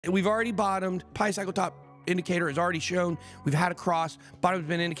We've already bottomed. Pi cycle top indicator is already shown. We've had a cross. Bottom's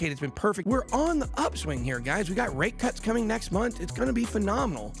been indicated. It's been perfect. We're on the upswing here, guys. We got rate cuts coming next month. It's going to be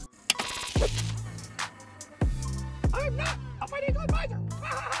phenomenal. I'm not a financial advisor.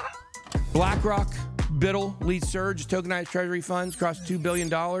 BlackRock, BUIDL, lead surge, tokenized treasury funds crossed $2 billion.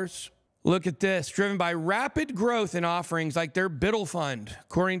 Look at this, driven by rapid growth in offerings like their BUIDL fund.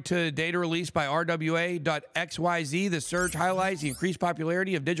 According to data released by RWA.xyz, the surge highlights the increased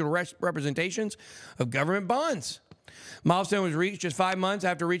popularity of digital representations of government bonds. Milestone was reached just 5 months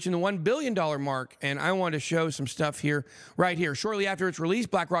after reaching the $1 billion mark, and I want to show some stuff here, right here. Shortly after its release,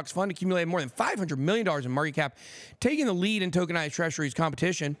 BlackRock's fund accumulated more than $500 million in market cap, taking the lead in tokenized treasuries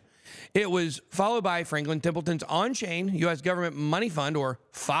competition. It was followed by Franklin Templeton's on-chain U.S. government money fund, or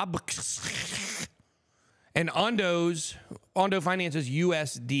FOB, and Ondo Finance's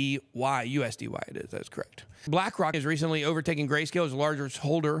USDY it is, that's correct. BlackRock has recently overtaken Grayscale as the largest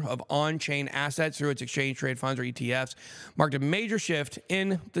holder of on-chain assets through its exchange trade funds, or ETFs, marked a major shift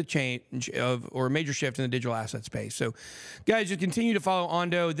in the digital asset space. So guys, just continue to follow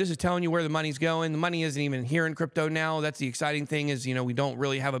Ondo. This is telling you where the money's going. The money isn't even here in crypto now. That's the exciting thing, is, you know, we don't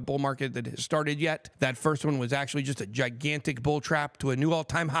really have a bull market that has started yet. That first one was actually just a gigantic bull trap to a new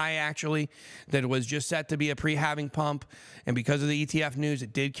all-time high, actually, that was just set to be a pre-halving pump. And because of the ETF news,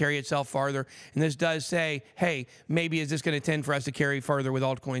 it did carry itself farther. And this does say, hey, maybe is this going to tend for us to carry farther with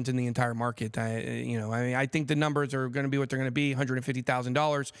altcoins in the entire market? I think the numbers are going to be what they're going to be,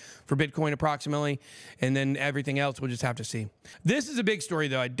 $150,000 for Bitcoin approximately. And then everything else we'll just have to see. This is a big story,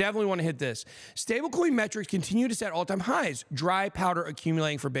 though. I definitely want to hit this. Stablecoin metrics continue to set all-time highs. Dry powder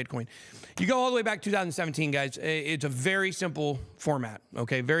accumulating for Bitcoin. You go all the way back to 2017, guys. It's a very simple format,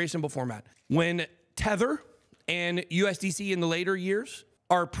 okay? Very simple format. When Tether and USDC in the later years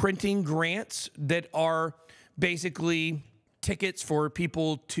are printing grants that are basically tickets for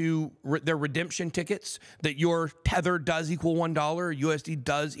people to their redemption tickets, that your Tether does equal $1, USD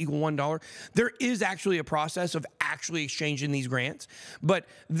does equal $1. There is actually a process of actually exchanging these grants, but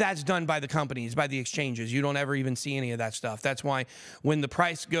that's done by the companies, by the exchanges. You don't ever even see any of that stuff. That's why when the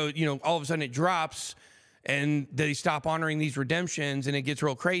price goes, you know, all of a sudden it drops, and they stop honoring these redemptions, and it gets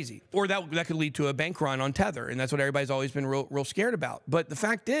real crazy. Or that could lead to a bank run on Tether, and that's what everybody's always been real scared about. But the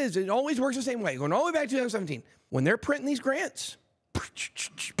fact is, it always works the same way. Going all the way back to 2017, when they're printing these grants,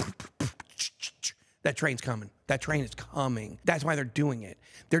 that train's coming. That train is coming. That's why they're doing it.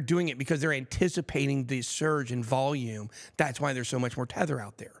 They're doing it because they're anticipating the surge in volume. That's why there's so much more Tether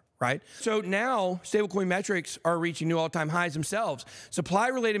out there. Right? So now stablecoin metrics are reaching new all-time highs themselves.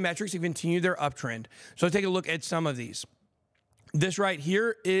 Supply-related metrics have continued their uptrend. So let's take a look at some of these. This right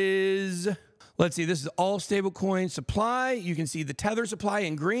here is, let's see, this is all stablecoin supply. You can see the Tether supply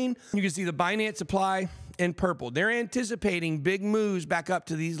in green. You can see the Binance supply in purple. They're anticipating big moves back up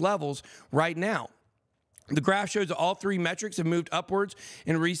to these levels right now. The graph shows that all three metrics have moved upwards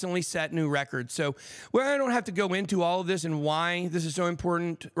and recently set new records. So, well, I don't have to go into all of this and why this is so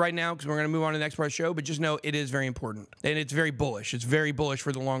important right now, because we're going to move on to the next part of the show, but just know it is very important. And it's very bullish. It's very bullish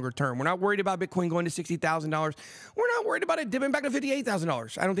for the longer term. We're not worried about Bitcoin going to $60,000. We're not worried about it dipping back to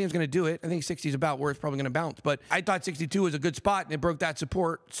 $58,000. I don't think it's going to do it. I think 60 is about where it's probably going to bounce. But I thought 62 was a good spot, and it broke that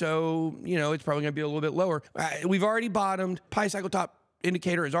support. So, you know, it's probably going to be a little bit lower. We've already bottomed. Pi cycle top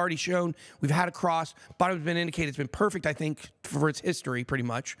indicator is already shown. We've had a cross. Bottom's been indicated. It's been perfect, I think, for its history, pretty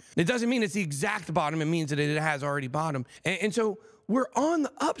much. It doesn't mean it's the exact bottom. It means that it has already bottomed. And so we're on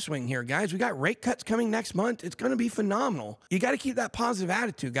the upswing here, guys. We got rate cuts coming next month. It's going to be phenomenal. You got to keep that positive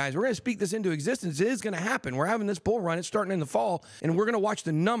attitude, guys. We're going to speak this into existence. It is going to happen. We're having this bull run. It's starting in the fall, and we're going to watch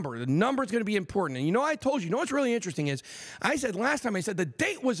the number. The number is going to be important. And you know, I told you, you know what's really interesting is, I said last time, I said the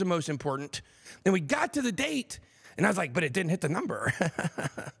date was the most important. And we got to the date, and I was like, but it didn't hit the number.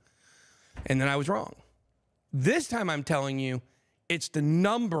 And then I was wrong. This time I'm telling you, it's the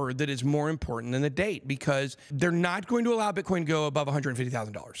number that is more important than the date, because they're not going to allow Bitcoin to go above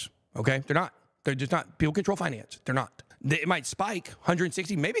 $150,000. Okay? They're not. They're just not. People control finance. They're not. It might spike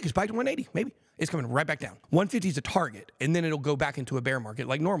 160. Maybe it could spike to 180. Maybe. It's coming right back down. 150 is a target, and then it'll go back into a bear market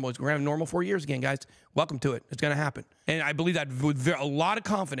like normal. We're going to have normal 4 years again, guys. Welcome to it. It's going to happen. And I believe that with a lot of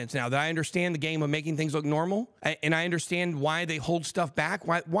confidence now that I understand the game of making things look normal, and I understand why they hold stuff back.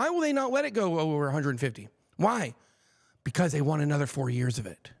 Why will they not let it go over 150? Why? Because they want another 4 years of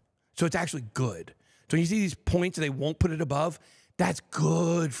it. So it's actually good. So when you see these points that they won't put it above, that's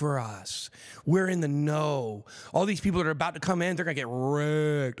good for us. We're in the know. All these people that are about to come in, they're going to get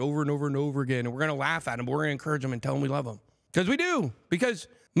wrecked over and over and over again. And we're going to laugh at them, but we're going to encourage them and tell them we love them. Because we do. Because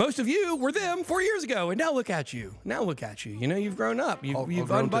Most of you were them 4 years ago, and now look at you. Now look at you. You know, you've grown up. You've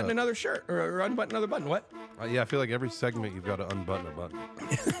grown unbuttoned up. another shirt or unbuttoned another button. What? Yeah, I feel like every segment you've got to unbutton a button.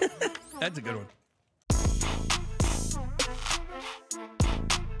 That's a good one.